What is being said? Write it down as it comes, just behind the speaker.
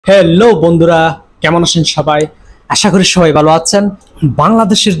Hello বন্ধুরা, কেমন আছেন সবাই? আশা করি সবাই ভালো আছেন।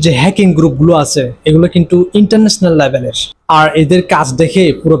 বাংলাদেশের যে হ্যাকিং গ্রুপগুলো আছে এগুলো কিন্তু ইন্টারন্যাশনাল লেভেলের, আর এদের কাজ দেখে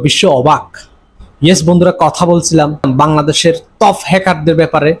পুরো বিশ্ব অবাক। ইয়েস বন্ধুরা, কথা বলছিলাম বাংলাদেশের টপ হ্যাকারদের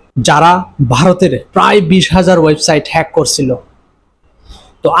ব্যাপারে, যারা ভারতের প্রায় 20,000 ওয়েবসাইট হ্যাক করছিল।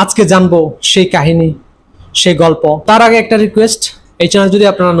 তো আজকে জানবো সেই কাহিনী, সেই গল্প। তার আগে একটা রিকোয়েস্ট, এই চ্যানেল যদি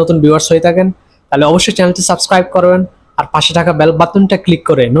আপনারা নতুন ভিউয়ার্স হয়ে থাকেন তাহলে অবশ্যই চ্যানেলটি সাবস্ক্রাইব করবেন আর পাশে থাকা বেল বাটনটা ক্লিক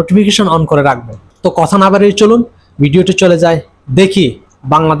করে নোটিফিকেশন অন করে রাখবেন। তো কথা না বাড়িয়ে চলুন ভিডিওতে চলে যায়, দেখি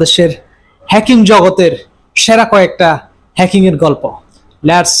বাংলাদেশের হ্যাকিং জগতের সেরা কয়েকটা হ্যাকিং এর গল্প।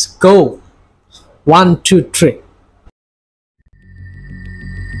 Let's go. 1 2 3।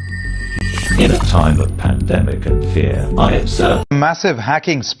 In a time of pandemic and fear, I observe massive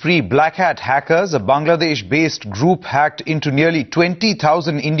hacking spree. Black Hat hackers, a Bangladesh-based group, hacked into nearly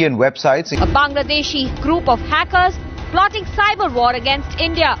 20,000 Indian websites. A Bangladeshi group of hackers plotting cyber war against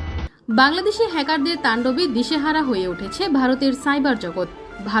India. Bangladeshi হ্যাকারদের তাণ্ডবে দিশেহারা হয়ে উঠেছে ভারতের cyber জগৎ।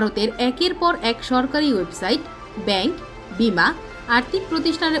 ভারতের একের পর এক সরকারি ওয়েবসাইট, ব্যাংক, বীমা, আর্থিক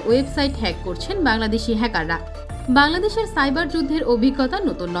প্রতিষ্ঠানের ওয়েবসাইট হ্যাক করছেন বাংলাদেশি হ্যাকাররা। বাংলাদেশের সাইবার যুদ্ধের অভিজ্ঞতা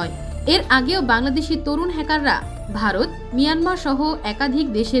নতুন নয়। এর আগেও বাংলাদেশি তরুণ হ্যাকাররা ভারত, মিয়ানমার সহ একাধিক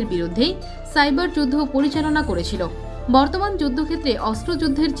দেশের বিরুদ্ধে সাইবার যুদ্ধ পরিচালনা করেছিল। বর্তমান যুদ্ধক্ষেত্রে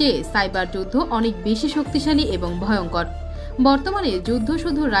অস্ত্রযুদ্ধের চেয়ে সাইবার যুদ্ধ অনেক বেশি শক্তিশালী এবং ভয়ঙ্কর। বর্তমানে যুদ্ধ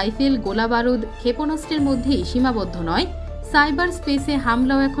শুধু রাইফেল, গোলাবারুদ, ক্ষেপণাস্ত্রের মধ্যেই সীমাবদ্ধ নয়, সাইবার স্পেসে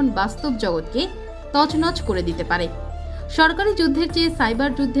হামলাও এখন বাস্তব জগৎকে তছনছ করে দিতে পারে। সরকারি যুদ্ধের চেয়ে সাইবার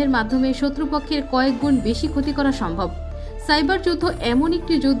যুদ্ধের মাধ্যমে শত্রুপক্ষের কয়েক গুণ বেশি ক্ষতি করা সম্ভব। সাইবার যুদ্ধ এমন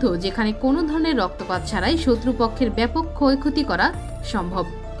একটি যুদ্ধ যেখানে কোনো ধরনের রক্তপাত ছাড়াই শত্রুপক্ষের ব্যাপক ক্ষয়ক্ষতি করা সম্ভব।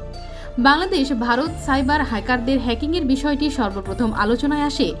 বাংলাদেশ ভারত সাইবার হ্যাকারদের হ্যাকিং এর বিষয়টি সর্বপ্রথম আলোচনায়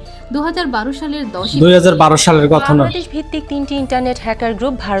আসে 2012 সালের 2012 সালের কথা। বাংলাদেশ ভিত্তিক 3টি ইন্টারনেট হ্যাকার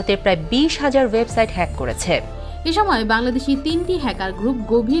গ্রুপ ভারতের প্রায় 20,000 ওয়েবসাইট হ্যাক করেছে। এ সময় বাংলাদেশি 3টি হ্যাকার গ্রুপ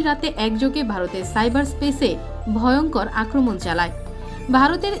গভীর রাতে একযোগে ভারতের সাইবার স্পেসে ভয়ঙ্কর আক্রমণ চালায়।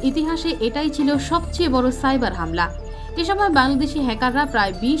 ভারতের ইতিহাসে এটাই ছিল সবচেয়ে বড় সাইবার হামলা। এ সময় বাংলাদেশি হ্যাকাররা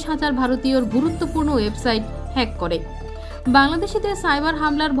প্রায় 20,000 ভারতীয়র গুরুত্বপূর্ণ ওয়েবসাইট হ্যাক করে। বাংলাদেশিদের সাইবার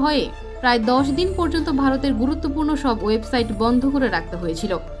হামলার ভয়ে প্রায় 10 দিন পর্যন্ত ভারতের গুরুত্বপূর্ণ সব ওয়েবসাইট বন্ধ করে রাখতে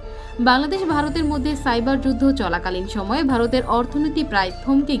হয়েছিল। বাংলাদেশ ভারতের মধ্যে সাইবার যুদ্ধ চলাকালীন সময়ে ভারতের অর্থনীতি প্রায়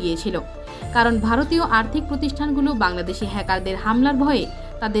থমকে গিয়েছিল, কারণ ভারতীয় আর্থিক প্রতিষ্ঠানগুলো বাংলাদেশি হ্যাকারদের হামলার ভয়ে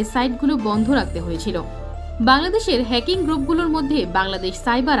তাদের সাইটগুলো বন্ধ রাখতে হয়েছিল। বাংলাদেশের হ্যাকিং গ্রুপগুলোর মধ্যে Bangladesh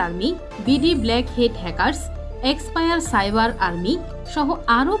cyber army, BD black head hackers, expire cyber army সহ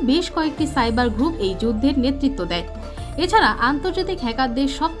আরও বেশ কয়েকটি সাইবার গ্রুপ এই যুদ্ধের নেতৃত্ব দেয়। এছাড়া আন্তর্জাতিক হ্যাকারদের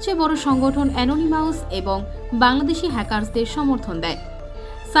সবচেয়ে বড় সংগঠন অ্যানোনিমাস এবং বাংলাদেশি হ্যাকারসদের সমর্থন দেয়।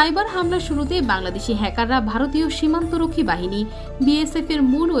 সাইবার হামলার শুরুতে বাংলাদেশি হ্যাকাররা ভারতীয় সীমান্তরক্ষী বাহিনী বিএসএফ এর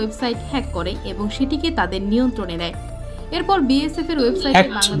মূল ওয়েবসাইট হ্যাক করে এবং সেটিকে তাদের নিয়ন্ত্রণে নেয়। এরপর বিএসএফ এর ওয়েবসাইটে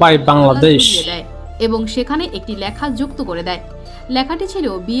বাংলাদেশ দেয় এবং সেখানে একটি লেখা যুক্ত করে দেয়। লেখাটি ছিল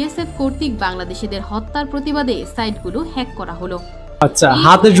বিএসএফ কর্তৃক বাংলাদেশিদের হত্যার প্রতিবাদে সাইটগুলো হ্যাক করা হলো। আচ্ছা,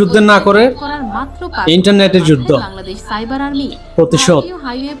 হাতে যুদ্ধ না করে মাত্র ইন্টারনেটের যুদ্ধ। বাংলাদেশ সাইবার আর্মি প্রতিশোধ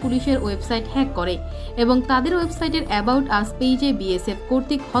হাইওয়ে পুলিশের ওয়েবসাইট হ্যাক করে এবং তাদের ওয়েবসাইটের অ্যাবাউট আস পেজে বিএসএফ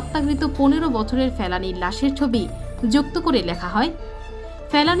কর্তৃক হত্যাকৃত 15 বছরের ফেলানির লাশের ছবি যুক্ত করে লেখা হয়,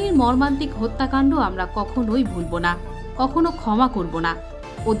 ফেলানির মর্মান্তিক হত্যাকাণ্ড আমরা কখনোই ভুলব না, কখনো ক্ষমা করব না,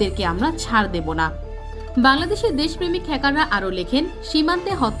 ওদেরকে আমরা ছাড় দেব না। বাংলাদেশের দেশপ্রেমিক হ্যাকাররা আরও লেখেন,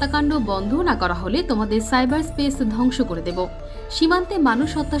 সীমান্তে হত্যাকাণ্ড বন্ধ না করা হলে তোমাদের সাইবার স্পেস ধ্বংস করে দেব। সীমান্তে মানুষ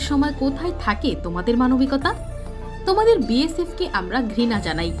হত্যার সময় কোথায় থাকে তোমাদের মানবিকতা? তোমাদের বিএসএফকে আমরা ঘৃণা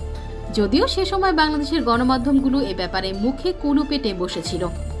জানাই। যদিও সে সময় বাংলাদেশের গণমাধ্যমগুলো এ ব্যাপারে মুখে কুলু পেটে বসেছিল,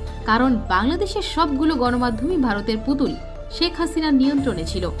 কারণ বাংলাদেশের সবগুলো গণমাধ্যমই ভারতের পুতুল শেখ হাসিনার নিয়ন্ত্রণে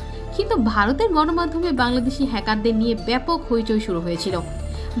ছিল। কিন্তু ভারতের গণমাধ্যমে বাংলাদেশি হ্যাকারদের নিয়ে ব্যাপক হইচই শুরু হয়েছিল।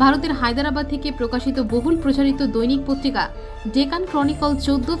 ভারতের হায়দ্রাবাদ থেকে প্রকাশিত বহুল প্রচারিত দৈনিক পত্রিকা ডেকান ক্রনিকল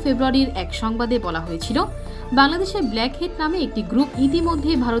 14 ফেব্রুয়ারির এক সংবাদে বলা হয়েছিল, বাংলাদেশের ব্ল্যাক হেড নামে একটি গ্রুপ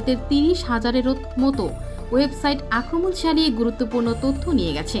ইতিমধ্যে ভারতের 30,000-এর মতো ওয়েবসাইট আক্রমণ চালিয়ে গুরুত্বপূর্ণ তথ্য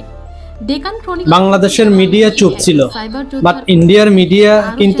নিয়ে গেছে। ডেকান ক্রনিকল বাংলাদেশের মিডিয়া চুপ ছিল, বাট ইন্ডিয়ার মিডিয়া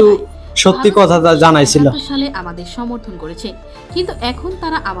কিন্তু সত্যি কথাটা জানাইছিল। সালে আমাদের সমর্থন করেছে, কিন্তু এখন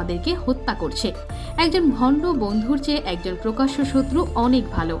তারা আমাদেরকে হত্যা করছে। একজন ভণ্ড বন্ধুর চেয়ে একজন প্রকাশ্য শত্রু অনেক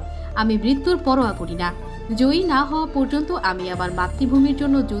ভালো। আমি মৃত্যুর পরোয়া করি না। জয়ী না হওয়া পর্যন্ত আমি আমার মাতৃভূমির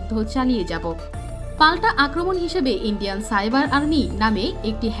জন্য যুদ্ধ চালিয়ে যাব। পাল্টা আক্রমণ হিসেবে ইন্ডিয়ান সাইবার আর্মি নামে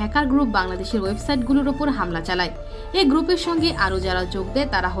একটি হ্যাকার গ্রুপ বাংলাদেশের ওয়েবসাইটগুলোর ওপর হামলা চালায়। এই গ্রুপের সঙ্গে আরও যারা যোগ দেয়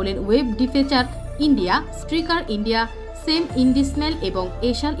তারা হলেন web ডিফেচার India, striker India, same ইন্ডিসমেল এবং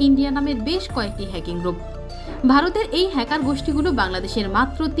এশান ইন্ডিয়া নামের বেশ কয়েকটি হ্যাকিং গ্রুপ। ভারতের এই হ্যাকার গোষ্ঠীগুলো বাংলাদেশের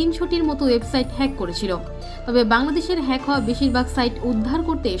মাত্র ৩০০টির মতো ওয়েবসাইট হ্যাক করেছিল। তবে বাংলাদেশের হ্যাক হওয়া বেশিরভাগ সাইট উদ্ধার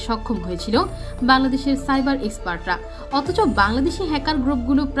করতে সক্ষম হয়েছিল বাংলাদেশের সাইবার এক্সপার্টরা। অথচ বাংলাদেশি হ্যাকার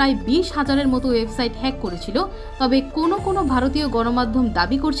গ্রুপগুলো প্রায় ২০,০০০-এর মতো ওয়েবসাইট হ্যাক করেছিল। তবে কোনো ভারতীয় গণমাধ্যম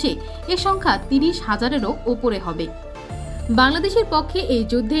দাবি করছে এ সংখ্যা ৩০,০০০-এরও ওপরে হবে। বাংলাদেশের পক্ষে এই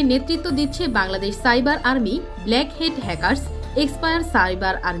যুদ্ধে নেতৃত্ব দিচ্ছে Bangladesh cyber army, black head hackers, expire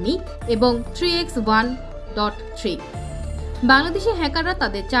cyber army এবং 3x1.3। বাংলাদেশি হ্যাকাররা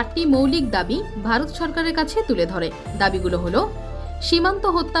তাদের 4টি মৌলিক দাবি ভারত সরকারের কাছে তুলে ধরে। দাবিগুলো হলো: সীমান্ত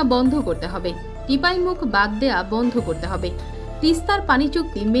হত্যা বন্ধ করতে হবে, টিপাই মুখ বাদ দেয়া বন্ধ করতে হবে, তিস্তার পানি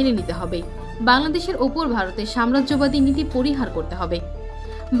চুক্তি মেনে নিতে হবে, বাংলাদেশের ওপর ভারতের সাম্রাজ্যবাদী নীতি পরিহার করতে হবে।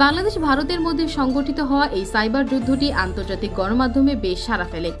 বাংলাদেশ ভারতের মধ্যে সংগঠিত হওয়া এই সাইবার যুদ্ধটি আন্তর্জাতিক গণমাধ্যমে বেশ সাড়া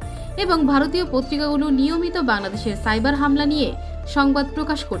ফেলে এবং ভারতীয় পত্রিকাগুলো নিয়মিত বাংলাদেশের সাইবার হামলা নিয়ে সংবাদ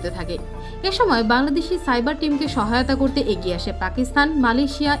প্রকাশ করতে থাকে। এ সময় বাংলাদেশি সাইবার টিমকে সহায়তা করতে এগিয়ে আসে পাকিস্তান,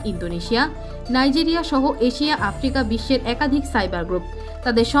 মালয়েশিয়া, ইন্দোনেশিয়া, নাইজেরিয়া সহ এশিয়া, আফ্রিকা, বিশ্বের একাধিক সাইবার গ্রুপ।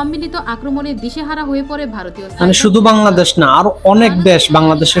 তাদের সম্মিলিত আক্রমণে দিশেহারা হয়ে পড়ে ভারতীয় শুধু বাংলাদেশ না, আরো অনেক দেশ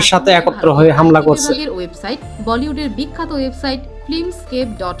বাংলাদেশের সাথে একত্র হয়ে হামলা করছে। ওয়েবসাইট, বলিউডের বিখ্যাত ওয়েবসাইট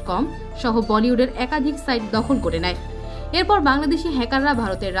filmscape.com সহ বলিউডের একাধিক সাইট দখল করে নেয়। এরপর বাংলাদেশি হ্যাকাররা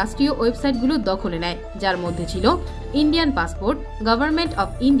ভারতের রাষ্ট্রীয় ওয়েবসাইটগুলো দখলে নেয়, যার মধ্যে ছিল Indian passport, government of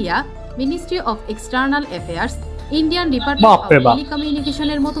India, ministry of external affairs, Indian department of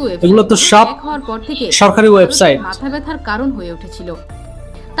টেলিকমিউনিকেশনের মতো ওয়েবসাইট হওয়ার পর থেকে সরকারি ওয়েবসাইট মাথা ব্যথার কারণ হয়ে উঠেছিল।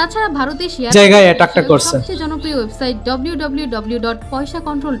 তাছাড়া ভারতে শেয়ার জায়গায় অ্যাটাকটা করছে। সবচেয়ে জনপ্রিয় ওয়েবসাইট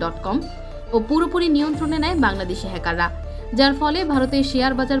www.পয়সাcontrol.com ও পুরোপুরি নিয়ন্ত্রণে নেয় বাংলাদেশি হ্যাকাররা, যার ফলে ভারতের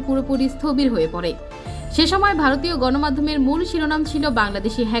শেয়ার বাজার পুরোপুরি স্থবির হয়ে পড়ে। সে সময় ভারতীয় গণমাধ্যমের মূল শিরোনাম ছিল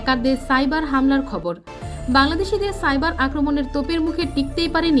বাংলাদেশি হ্যাকারদের সাইবার হামলার খবর। বাংলাদেশিদের সাইবার আক্রমণের তোপের মুখে টিকতেই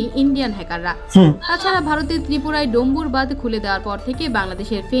পারেনি ইন্ডিয়ান হ্যাকাররা। তাছাড়া ভারতের ত্রিপুরায় ডম্বুর বাঁধ খুলে দেওয়ার পর থেকে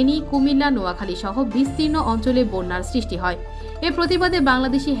বাংলাদেশের ফেনী, কুমিল্লা, নোয়াখালী সহ বিস্তীর্ণ অঞ্চলে বন্যার সৃষ্টি হয়। এর প্রতিবাদে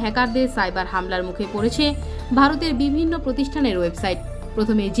বাংলাদেশি হ্যাকারদের সাইবার হামলার মুখে পড়েছে ভারতের বিভিন্ন প্রতিষ্ঠানের ওয়েবসাইট।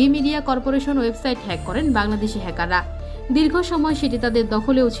 প্রথমে জি মিডিয়া কর্পোরেশন ওয়েবসাইট হ্যাক করেন বাংলাদেশি হ্যাকাররা। দীর্ঘ সময় সেটি তাদের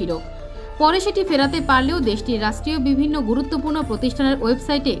দখলেও ছিল। পরে সেটি ফেরাতে পারলেও দেশটির রাষ্ট্রীয় বিভিন্ন গুরুত্বপূর্ণ প্রতিষ্ঠানের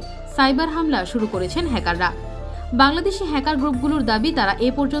ওয়েবসাইটে সাইবার হামলা শুরু করেছেন হ্যাকাররা। বাংলাদেশি হ্যাকার গ্রুপগুলোর দাবি তারা এ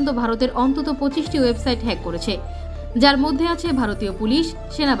পর্যন্ত ভারতের অন্তত 25টি ওয়েবসাইট হ্যাক করেছে, যার মধ্যে আছে ভারতীয় পুলিশ,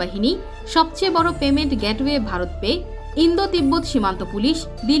 সেনাবাহিনী, সবচেয়ে বড় payment gateway Bharat pay, Indo তিব্বত সীমান্ত পুলিশ,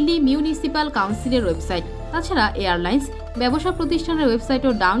 দিল্লি মিউনিসিপাল কাউন্সিলের ওয়েবসাইট। তাছাড়া এয়ারলাইন্স, ব্যবসা প্রতিষ্ঠানের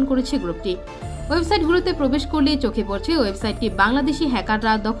ওয়েবসাইটও ডাউন করেছে গ্রুপটি। ওয়েবসাইটগুলোতে প্রবেশ করলেই চোখে পড়ছে ওয়েবসাইটটি বাংলাদেশি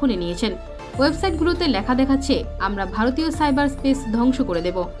হ্যাকাররা দখলে নিয়েছেন। ওয়েবসাইটগুলোতে লেখা দেখাচ্ছে, আমরা ভারতীয় সাইবার স্পেস ধ্বংস করে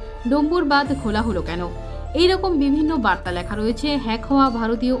দেব, ডম্বুর বাঁধ খোলা হলো কেন, এইরকম বিভিন্ন বার্তা লেখা রয়েছে হ্যাক হওয়া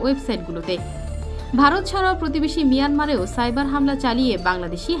ভারতীয় ওয়েবসাইটগুলোতে। ভারত ছাড়াও প্রতিবেশী মিয়ানমারেও সাইবার হামলা চালিয়ে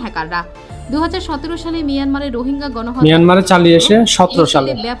বাংলাদেশি হ্যাকাররা 2017 সালে মিয়ানমারে রোহিঙ্গা গণহত্যা চালিয়েছে। 17 সালে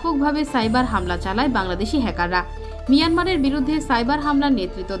ব্যাপকভাবে সাইবার হামলা চালায় বাংলাদেশি হ্যাকাররা। মিয়ানমারের বিরুদ্ধে সাইবার হামলার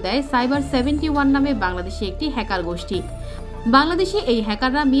নেতৃত্ব দেয় সাইবার 71 নামে বাংলাদেশি একটি হ্যাকার গোষ্ঠী। বাংলাদেশি এই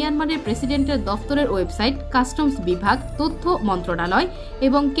হ্যাকাররা মিয়ানমারের প্রেসিডেন্টের দফতরের ওয়েবসাইট, কাস্টমস বিভাগ, তথ্য মন্ত্রণালয়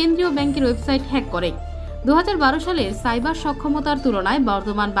এবং কেন্দ্রীয় ব্যাংকের ওয়েবসাইট হ্যাক করে। 2012 সালের সাইবার সক্ষমতার তুলনায়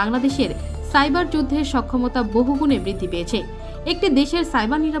বর্তমান বাংলাদেশের সাইবার যুদ্ধের সক্ষমতা বহুগুণে বৃদ্ধি পেয়েছে। একটি দেশের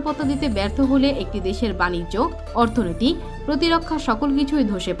সাইবার নিরাপত্তা দিতে ব্যর্থ হলে একটি দেশের বাণিজ্য, অর্থনীতি, প্রতিরক্ষা সকল কিছুই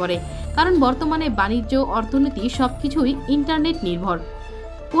ধসে পড়ে। কারণ বর্তমানে বাণিজ্য, অর্থনীতি সবকিছুই ইন্টারনেট নির্ভর।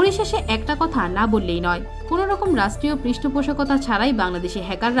 পরিশেষে একটা কথা না বললেই নয়, কোনো রকম রাষ্ট্রীয় পৃষ্ঠপোষকতা ছাড়াই বাংলাদেশি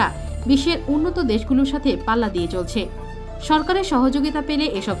হ্যাকাররা বিশ্বের উন্নত দেশগুলোর সাথে পাল্লা দিয়ে চলছে। সরকারের সহযোগিতা পেলে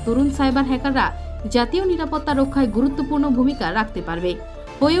এসব তরুণ সাইবার হ্যাকাররা জাতীয় নিরাপত্তা রক্ষায় গুরুত্বপূর্ণ ভূমিকা রাখতে পারবে,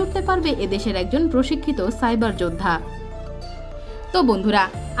 হয়ে উঠতে পারবে এদেশের একজন প্রশিক্ষিত সাইবার যোদ্ধা। তো বন্ধুরা,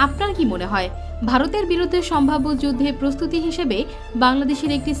 আপনার কি মনে হয় ভারতের বিরুদ্ধে সম্ভাব্য যুদ্ধে প্রস্তুতি হিসেবে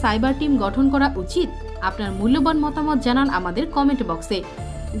বাংলাদেশের একটি সাইবার টিম গঠন করা উচিত? আপনার মূল্যবান মতামত জানান আমাদের কমেন্ট বক্সে।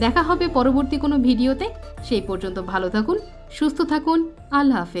 দেখা হবে পরবর্তী কোনো ভিডিওতে। সেই পর্যন্ত ভালো থাকুন, সুস্থ থাকুন।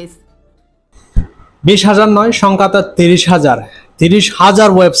 আল্লাহ হাফেজ। 20,000 নয়, সংখ্যাটা 30,000। 30,000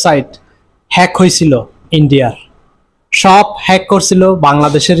 ওয়েবসাইট হ্যাক হয়েছিল ইন্ডিয়ার। সব হ্যাক করছিল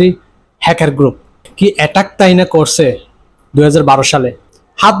বাংলাদেশেরই হ্যাকার গ্রুপ। কি অ্যাটাক তাই না করছে 2012 সালে।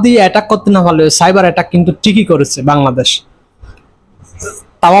 হাত দিয়ে অ্যাটাক করতে না পারলে সাইবার অ্যাটাক কিন্তু ঠিকই করেছে বাংলাদেশ।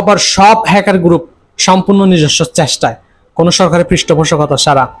 তাও আবার সব হ্যাকার গ্রুপ সম্পূর্ণ নিজস্ব চেষ্টায়, কোনো সরকারি পৃষ্ঠপোষকতা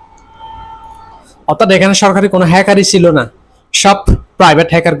ছাড়া। অর্থাৎ এখানে সরকারি কোনো হ্যাকারই ছিল না, সব প্রাইভেট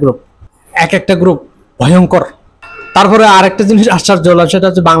হ্যাকার গ্রুপ। এক একটা গ্রুপ ভয়ঙ্কর। তারপরে আরেকটা জিনিস আশ্চর্য হলো, সেটা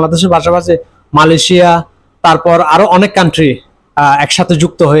হচ্ছে বাংলাদেশের পাশাপাশি মালয়েশিয়া, তারপর আরো অনেক কান্ট্রি একসাথে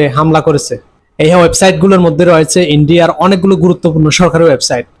যুক্ত হয়ে হামলা করেছে। এই ওয়েবসাইটগুলোর মধ্যে রয়েছে ইন্ডিয়ার অনেকগুলো গুরুত্বপূর্ণ সরকারি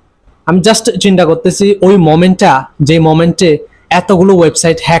ওয়েবসাইট। আমি জাস্ট চিন্তা করতেছি ওই যে মোমেন্টে এতগুলো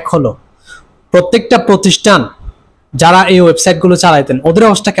ওয়েবসাইট হ্যাক হলো, প্রত্যেকটা প্রতিষ্ঠান যারা এই ওয়েবসাইটগুলো চালাইতেন ওদের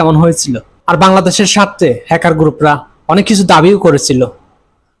অবস্থা কেমন হয়েছিল। আর বাংলাদেশের স্বার্থে হ্যাকার গ্রুপরা অনেক কিছু দাবিও করেছিল,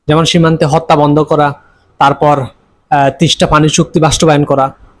 যেমন সীমান্তে হত্যা বন্ধ করা, তারপর 30টা পানি চুক্তি বাস্তবায়ন করা,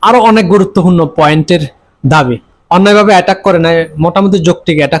 আরো অনেক গুরুত্বপূর্ণ পয়েন্টের দাবি। অন্যায়ভাবে অ্যাটাক করে নাই, মোটামুটি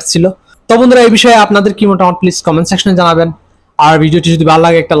যৌক্তিক অ্যাটাক ছিল। তো বন্ধুরা, এই বিষয়ে আপনাদের কি মতামত প্লিজ কমেন্ট সেকশনে জানাবেন। আর ভিডিওটি যদি ভালো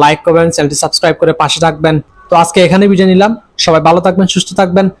লাগে একটা লাইক করবেন, চ্যানেলটি সাবস্ক্রাইব করে পাশে থাকবেন। তো আজকে এখানে বিদায় নিলাম। সবাই ভালো থাকবেন, সুস্থ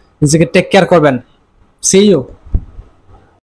থাকবেন, নিজেকে টেক কেয়ার করবেন। See you.